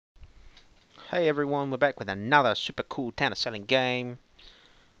Hey everyone, we're back with another super cool Town of Salem game.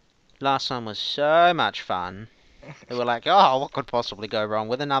 Last one was so much fun. We were like, oh, what could possibly go wrong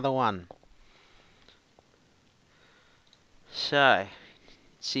with another one? So,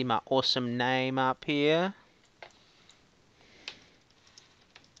 see my awesome name up here?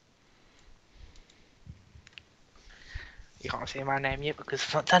 You can't see my name yet because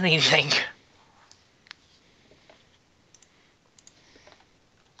I've not done anything.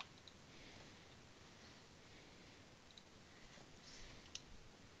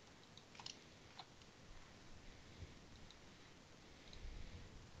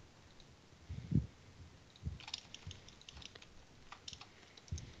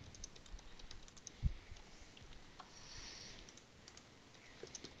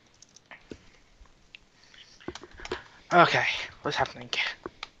 Okay, what's happening?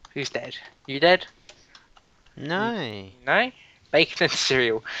 Who's dead? You dead? No. No? Bacon and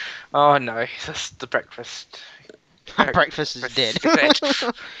cereal. Oh no, that's the breakfast. Breakfast is dead. Dead.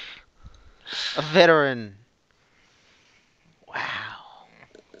 A veteran. Wow.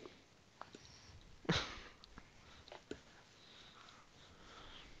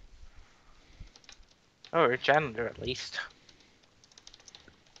 Oh, a janitor at least.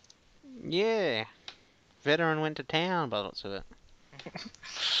 Yeah. Veteran went to town by the looks of it.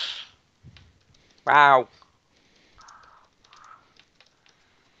 Wow.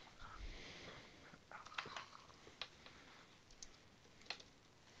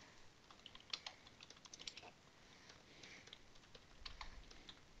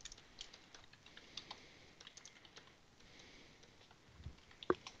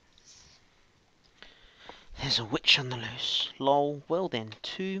 There's a witch on the loose. Lol. Well then,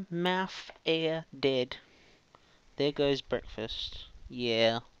 2 mouth air dead. There goes breakfast.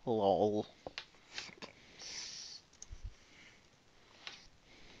 Yeah, lol.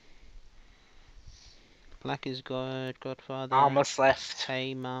 Black is God, Godfather. Almost left.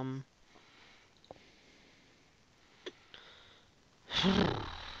 Hey, Mum.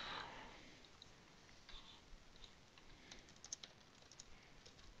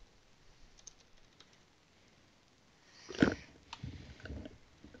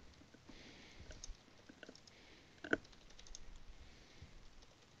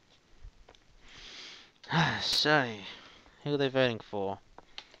 So, who are they voting for?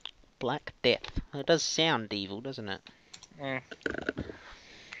 Black Death. It does sound evil, doesn't it? Mm.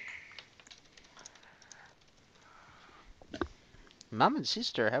 Mum and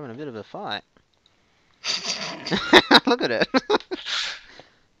sister are having a bit of a fight. Look at it.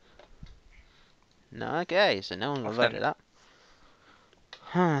 No, okay, so no one will vote it up.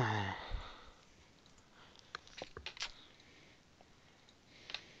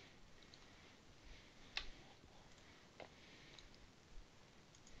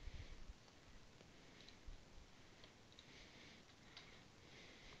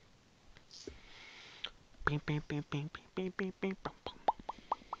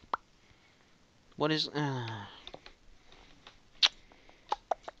 What is...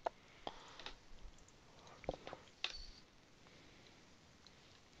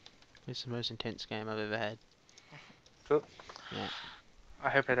 It's the most intense game I've ever had. Good. Yeah. I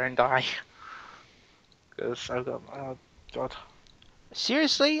hope I don't die. Because I've got... Oh, God.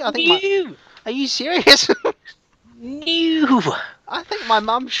 Seriously? I think my... No! Are you serious? No! I think my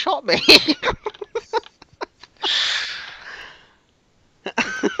mum shot me.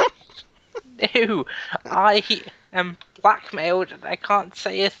 No! I am blackmailed and I can't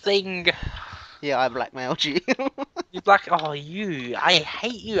say a thing. Yeah, I blackmailed you. You oh, you! I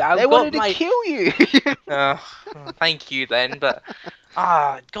hate you. They I've wanted got to my. kill you. Thank you then, but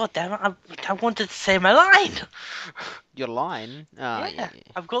god damn it! I wanted to say my line. Your line? Oh, Yeah, yeah.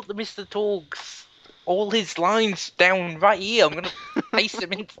 I've got the Mr. Talks, all his lines down right here. I'm gonna paste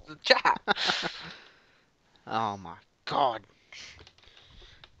them into the chat. Oh my god.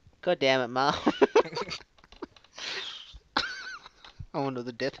 God damn it, Mum. I wonder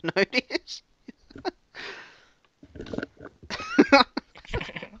the death note is.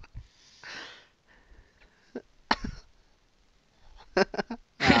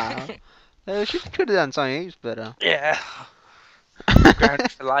 She could have done something heaps better. Yeah,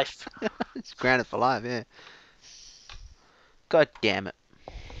 grounded for life. It's grounded for life, yeah. God damn it.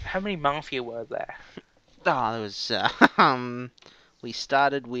 How many mafia were there? Oh, there was, we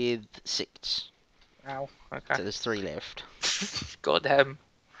started with 6. Oh, okay. So there's 3 left. God damn.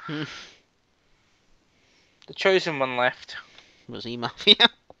 The chosen one left. Was he Mafia?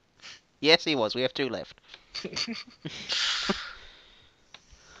 Yes, he was. We have 2 left. There's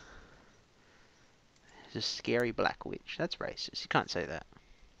a scary black witch. That's racist. You can't say that.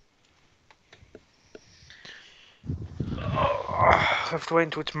 I have to wait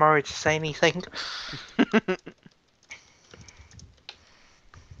until tomorrow to say anything.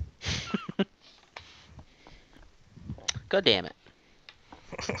 God damn it.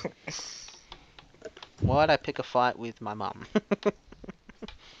 Why'd I pick a fight with my mum?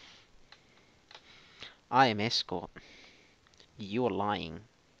 I am escort. You're lying.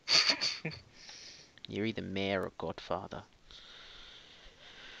 You're either mayor or godfather.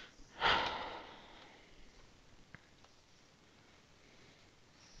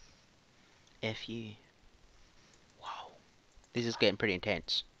 F you. Wow. This is getting pretty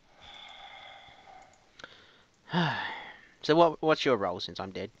intense. So what's your role since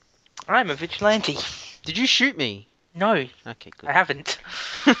I'm dead? I'm a vigilante. Did you shoot me? No, Okay, good. I haven't.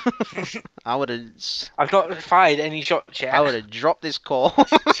 I would have. I've not fired any shots yet. I would have dropped this call.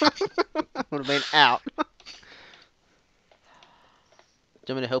 Would have been out. Do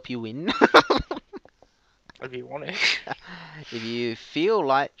you want me to help you win? If you want it. If you feel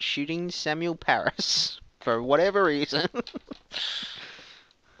like shooting Samuel Paris for whatever reason.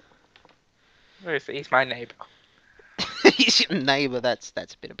 He's my neighbour. He's your neighbour, that's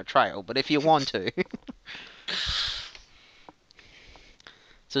a bit of betrayal, but if you want to.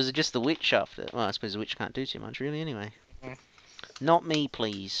 So is it just the witch after? Well, I suppose the witch can't do too much really anyway. Mm. Not me,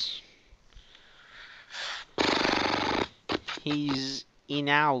 please. He's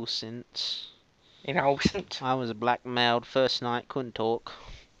innocent. Innocent. I was blackmailed first night, couldn't talk.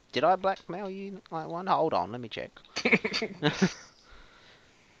 Did I blackmail you like one? Hold on, let me check.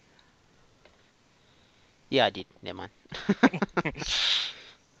 Yeah, I did. Never mind.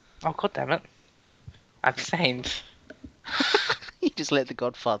 Oh, god damn it. I'm saint. You just let the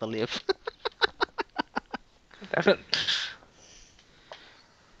Godfather live. Damn it.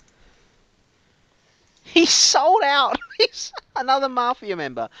 He sold out. He's another mafia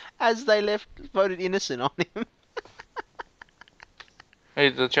member as they left voted innocent on him.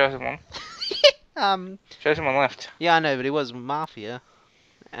 Who's the chosen one? Chosen one left. Yeah, I know, but he was mafia,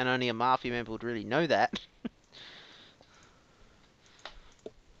 and only a mafia member would really know that.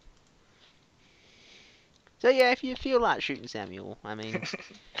 So yeah, if you feel like shooting Samuel, I mean,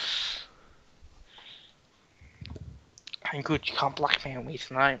 I'm good, you can't blackmail me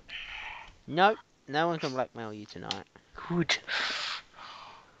tonight. nope, no one can blackmail you tonight. Good.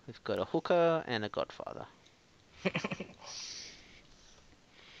 We've got a hooker and a Godfather.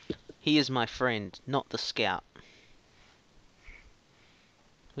 He is my friend, not the scout.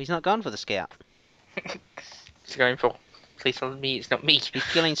 He's not going for the scout. He's going for. Please tell me it's not me. He's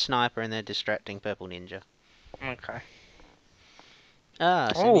killing Sniper and they're distracting Purple Ninja. Okay.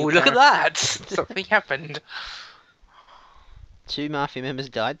 Ah, so Oh, new look at character. that! Something happened. 2 mafia members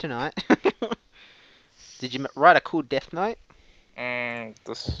died tonight. Did you write a cool death note?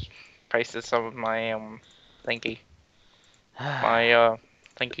 Just pasted some of my thingy. My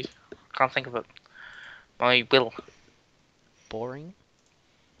thingy. Can't think of it. My will. Boring.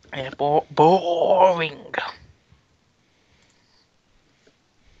 Yeah, boring.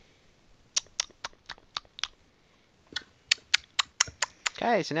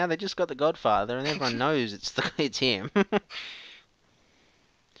 Okay, so now they just got the Godfather and everyone knows it's him.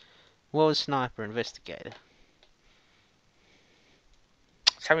 What was Sniper Investigator?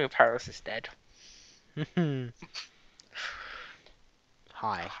 Samuel Paris is dead.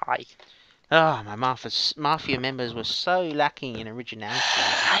 Hi. Hi. Oh, my mafia members were so lacking in originality.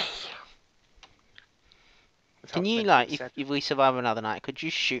 Can you, like, if we survive another night, could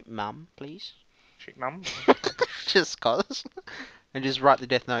you shoot Mum, please? Shoot mum? Just cause. And just write the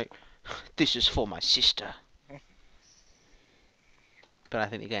death note, this is for my sister. But I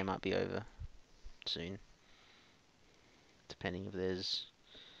think the game might be over soon. Depending if there's...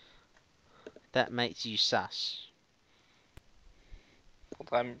 That makes you sus.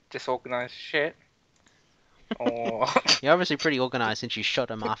 I'm disorganized shit. Or... You're obviously pretty organised since you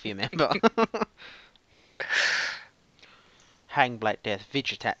shot a mafia member. Hang Black Death,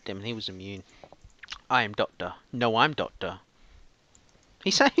 Vidge attacked him and he was immune. I am Doctor. No, I'm Doctor.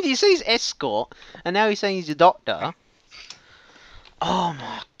 He's saying he's escort, and now he's saying he's a doctor. Oh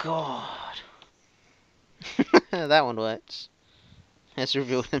my god. That one works. Has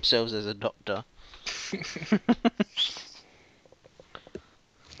revealed themselves as a doctor.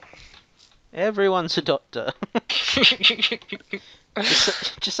 Everyone's a doctor.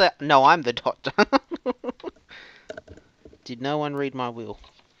 just say, no, I'm the doctor. Did no one read my will?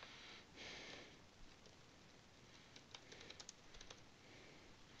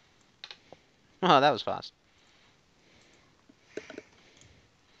 Oh, that was fast.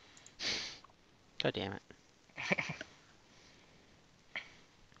 God damn it.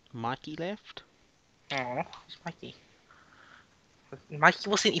 Mikey left? Oh, it's Mikey. Mikey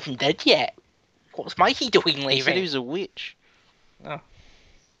wasn't even dead yet. What was Mikey doing He said leaving? he was a witch. Okay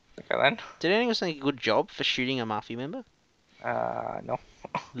then. Did anyone say a good job for shooting a mafia member? No.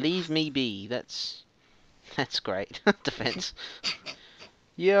 Leave me be. That's great. Defense.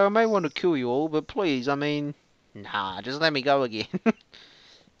 Yeah, I may want to kill you all, but please, I mean, nah, just let me go again.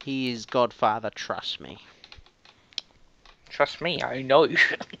 He is Godfather, trust me. Trust me, I know.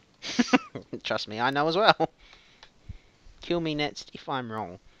 Trust me, I know as well. Kill me next if I'm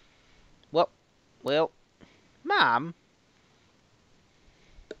wrong. Well, Mum?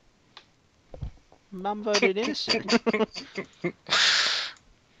 Mum voted innocent.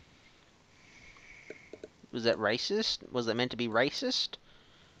 Was that racist? Was that meant to be racist?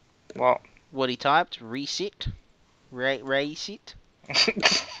 What? What he typed? Reset? Reset?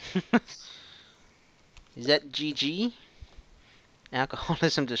 Is that GG?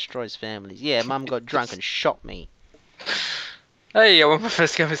 Alcoholism destroys families. Yeah, Mum got drunk and shot me. Hey, I won my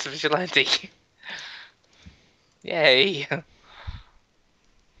first game as a vigilante. Yay.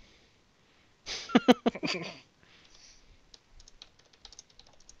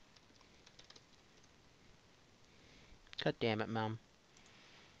 God damn it, Mum.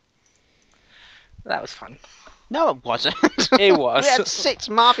 That was fun. No, it wasn't. It was. We had 6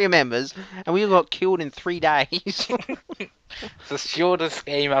 mafia members, and we got killed in 3 days. It's the shortest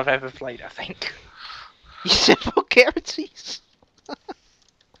game I've ever played, I think. You said vulgarities.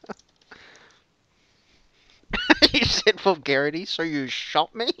 You said vulgarities, so you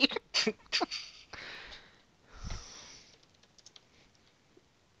shot me?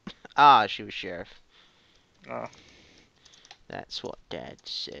 Ah, she was sheriff. Oh. That's what Dad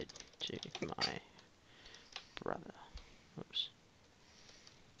said to my brother. Oops.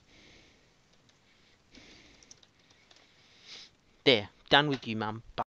 There, done with you, Mum.